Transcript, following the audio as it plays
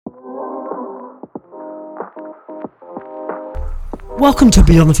Welcome to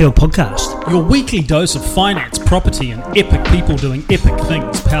Beyond the Field podcast. Your weekly dose of finance, property, and epic people doing epic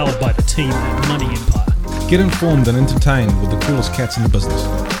things, powered by the team at Money Empire. Get informed and entertained with the coolest cats in the business.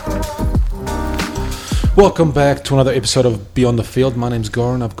 Welcome back to another episode of Beyond the Field. My name's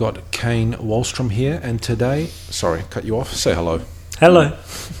Goran. I've got Kane Wallstrom here, and today, sorry, cut you off. Say hello. Hello.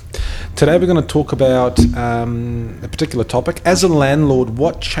 Today we're going to talk about a particular topic. As a landlord,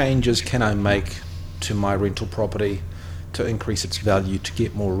 what changes can I make to my rental property to increase its value, to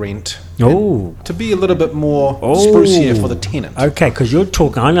get more rent, to be a little bit more sprucier for the tenant? Okay, because you're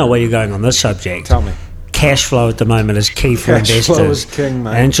talking, I know where you're going on this subject. Tell me. Cash flow at the moment is key for investors. Cash flow is king,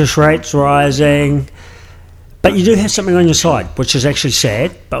 mate. Interest rates rising. But you do have something on your side, which is actually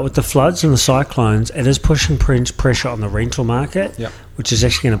sad. But with the floods and the cyclones, it is pushing pressure on the rental market, which is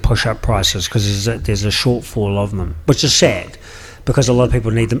actually going to push up prices because there's a shortfall of them, which is sad because a lot of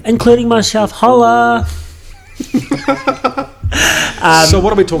people need them, including myself. Holla! So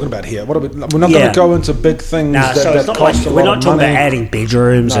what are we talking about here? We're not going to go into big things that cost a lot of money. We're not talking about adding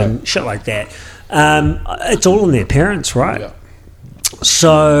bedrooms and shit like that. It's all in the appearance, right? Yeah.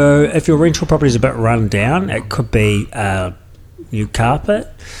 So if your rental property is a bit run down, it could be new carpet,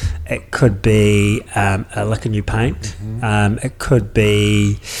 it could be like a new paint, it could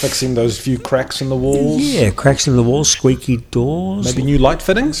be fixing those few cracks in the walls. Yeah, cracks in the walls, squeaky doors. Maybe new light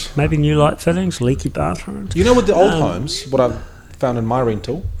fittings. Leaky bathrooms. You know, with the old homes, what I've found in my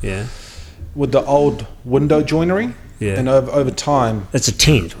rental, with the old window joinery, and over time... It's a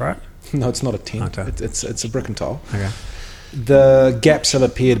tent, right? No, it's not a tent. Okay. It's a brick and tile. Okay. The gaps have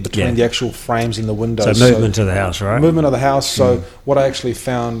appeared between the actual frames in the windows. So movement of the house, right? Movement of the house. So what I actually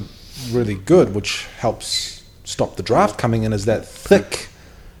found really good, which helps stop the draft coming in, is that thick,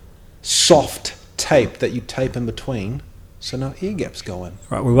 soft tape that you tape in between, so no air gaps go in.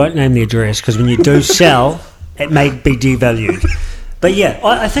 Right, we won't name the address because when you do sell, it may be devalued. But yeah,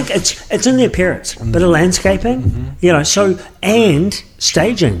 I think it's in the appearance, bit of landscaping, and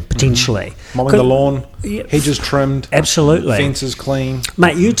staging potentially. Mowing the lawn, hedges trimmed, absolutely, fences clean.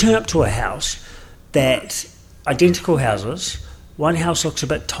 Mate, you turn up to a house that identical houses. One house looks a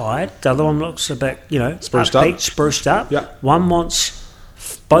bit tired, the other one looks a bit, spruced up. Yeah. One wants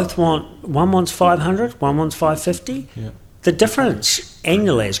 500, one wants 550. Yeah. The difference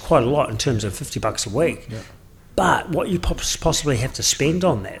annually is quite a lot in terms of $50 a week. Yeah. But what you possibly have to spend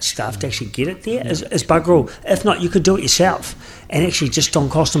on that stuff to actually get it there is bugger all. If not, you could do it yourself and actually just on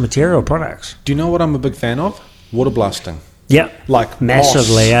cost of material products. Do you know what I'm a big fan of? Water blasting. Yep. Like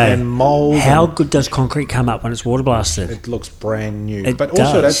massively, moss and mold. How good does concrete come up when it's water blasted? It looks brand new. It but does.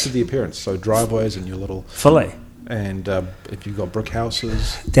 Also it adds to the appearance. So driveways and your little... Fully. And if you've got brick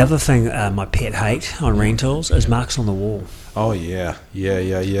houses... The other thing my pet hate on rentals is marks on the wall. Oh, yeah.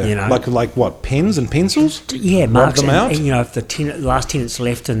 Like what, pens and pencils? Yeah, marks them out? And if the last tenant's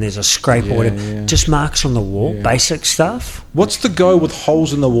left and there's a scrape or whatever, just marks on the wall, basic stuff. What's the go with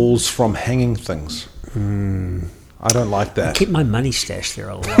holes in the walls from hanging things? I don't like that. I keep my money stashed there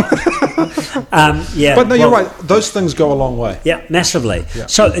a lot. But no, you're right. Those things go a long way. Yeah, massively. Yeah.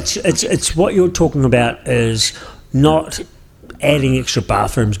 So it's what you're talking about is not adding extra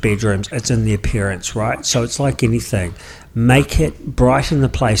bathrooms, bedrooms. It's in the appearance, right? So it's like anything. Make it, brighten the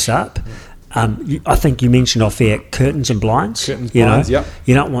place up. I think you mentioned off air curtains and blinds. Blinds,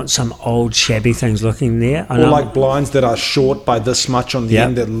 You don't want some old shabby things looking there. Or like blinds that are short by this much on the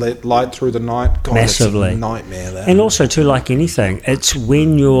end that let light through the night. God, massively. It's a nightmare, that. And also, too, like anything, it's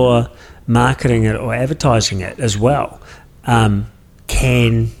when you're marketing it or advertising it as well,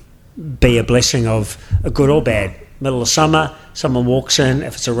 can be a blessing of a good or bad. Middle of summer, someone walks in,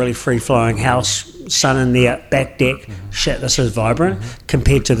 if it's a really free-flowing house, sun in the back deck, shit, this is vibrant,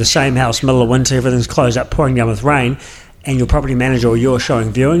 compared to the same house, middle of winter, everything's closed up, pouring down with rain, and your property manager or you're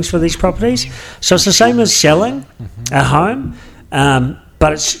showing viewings for these properties. So it's the same as selling a home,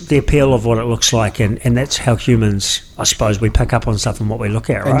 but it's the appeal of what it looks like, and that's how humans, I suppose, we pick up on stuff and what we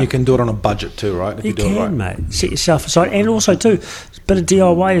look at, right? And you can do it on a budget too, right? If you do it right. Mate. Set yourself aside, and also, too, a bit of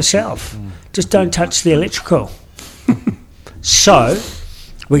DIY yourself. Just don't touch the electrical. So,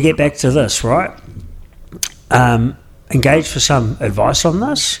 we get back to this, right? Engage for some advice on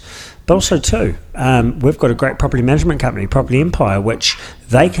this, but also too, we've got a great property management company, Property Empire, which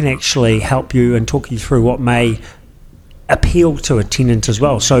they can actually help you and talk you through what may appeal to a tenant as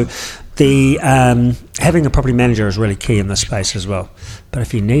well. So, the having a property manager is really key in this space as well. But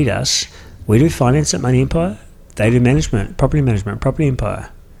if you need us, we do finance at Money Empire. They do management, Property Empire.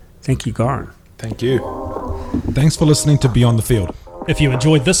 Thank you, Goran. Thank you. Thanks for listening to Beyond the Field. If you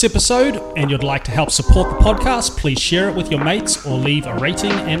enjoyed this episode and you'd like to help support the podcast, please share it with your mates or leave a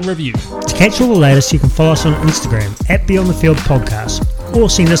rating and review. To catch all the latest, you can follow us on Instagram at Beyond the Field Podcast or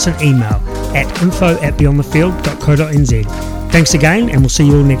send us an email at info@beyondthefield.co.nz. Thanks again, and we'll see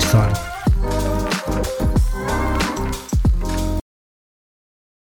you all next time.